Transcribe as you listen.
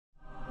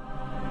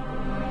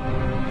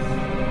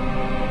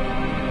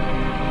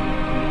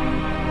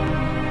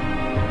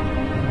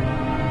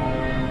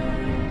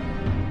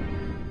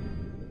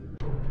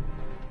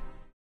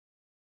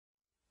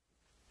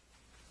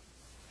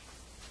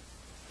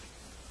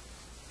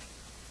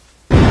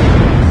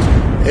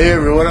Hey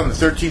everyone, I'm the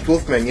 13th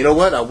Wolfman. You know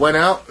what? I went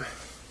out,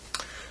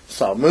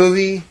 saw a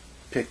movie,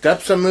 picked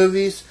up some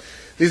movies.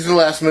 These are the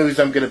last movies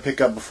I'm going to pick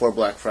up before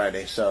Black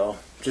Friday, so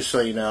just so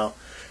you know,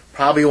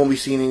 probably won't be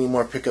seeing any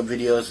more pickup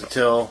videos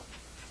until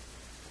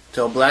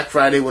Black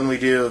Friday when we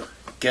do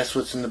Guess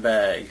What's in the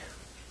Bag.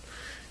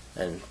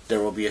 And there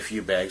will be a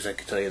few bags, I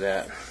can tell you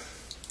that.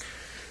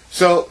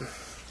 So,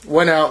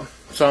 went out,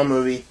 saw a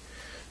movie,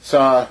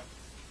 saw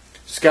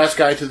Scout's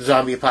Guide to the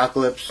Zombie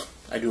Apocalypse.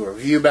 I do a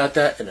review about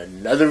that in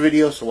another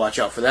video, so watch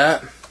out for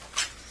that.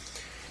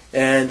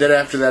 And then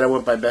after that, I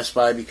went by Best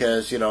Buy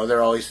because, you know, they've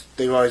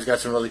always got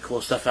some really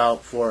cool stuff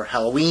out for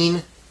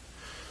Halloween.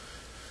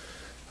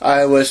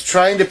 I was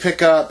trying to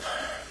pick up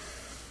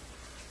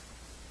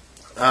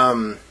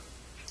Army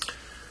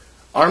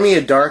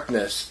of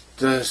Darkness,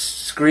 the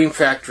Scream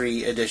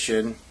Factory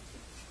edition,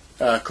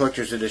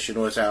 collector's edition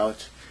was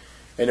out,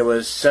 and it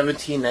was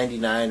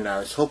 $17.99, and I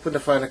was hoping to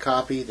find a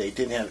copy. They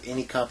didn't have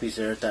any copies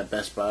there at that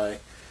Best Buy.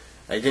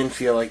 I didn't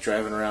feel like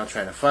driving around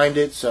trying to find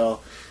it, so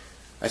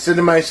I said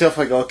to myself,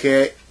 like,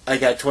 okay, I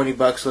got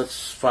 $20,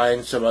 let's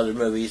find some other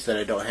movies that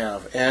I don't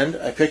have. And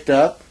I picked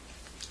up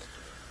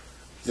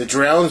The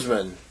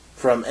Drownsman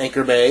from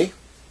Anchor Bay.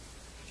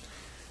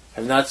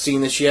 Have not seen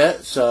this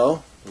yet,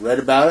 so read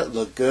about it,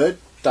 looked good.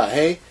 Thought,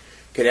 hey,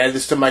 could add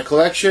this to my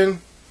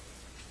collection.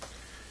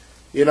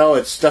 You know,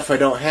 it's stuff I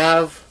don't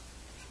have,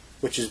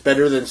 which is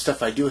better than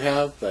stuff I do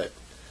have, but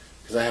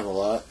because I have a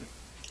lot.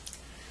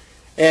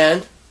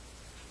 And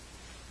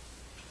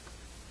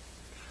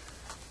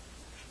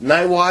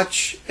Night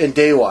Watch and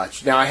Day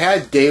Watch. Now, I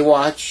had Day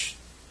Watch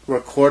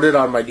recorded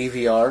on my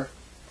DVR,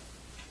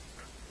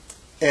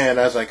 and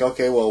I was like,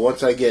 okay, well,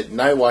 once I get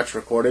Night Watch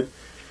recorded,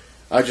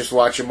 I'll just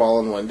watch them all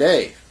in one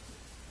day.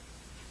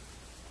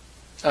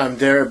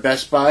 There at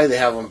Best Buy, they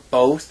have them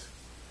both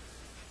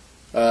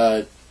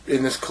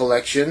in this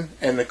collection,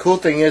 and the cool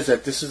thing is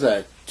that this is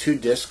a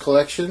 2-disc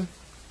collection.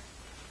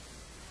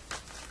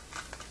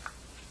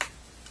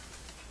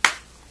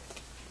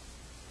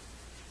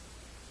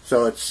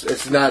 So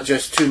it's not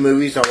just 2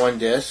 movies on 1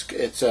 disc.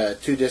 It's a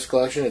 2-disc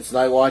collection. It's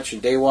Night Watch and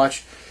Day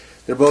Watch.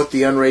 They're both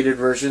the unrated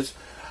versions.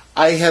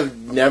 I have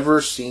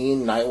never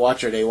seen Night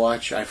Watch or Day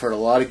Watch. I've heard a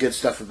lot of good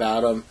stuff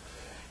about them,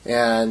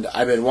 and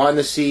I've been wanting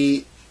to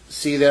see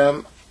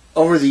them.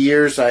 Over the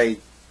years, I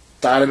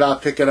thought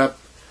about picking up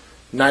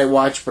Night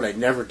Watch, but I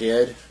never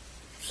did.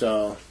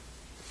 So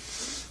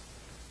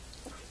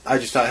I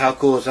just thought, how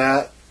cool is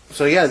that?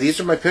 So yeah, these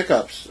are my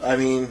pickups. I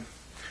mean,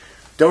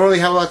 don't really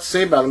have a lot to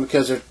say about them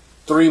because they're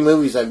 3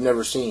 movies I've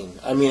never seen.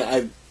 I mean,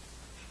 I've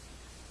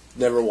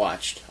never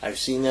watched. I've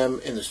seen them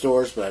in the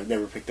stores, but I've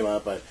never picked them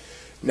up. But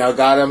now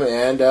got them,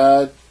 and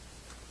I'm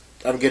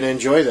going to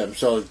enjoy them.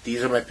 So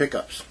these are my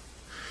pickups.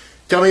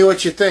 Tell me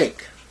what you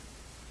think.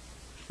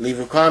 Leave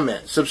a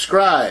comment.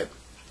 Subscribe.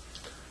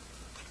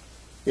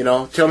 You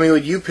know, tell me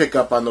what you pick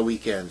up on the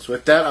weekends.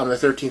 With that, I'm the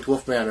 13th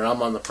Wolfman, and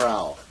I'm on the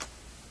prowl.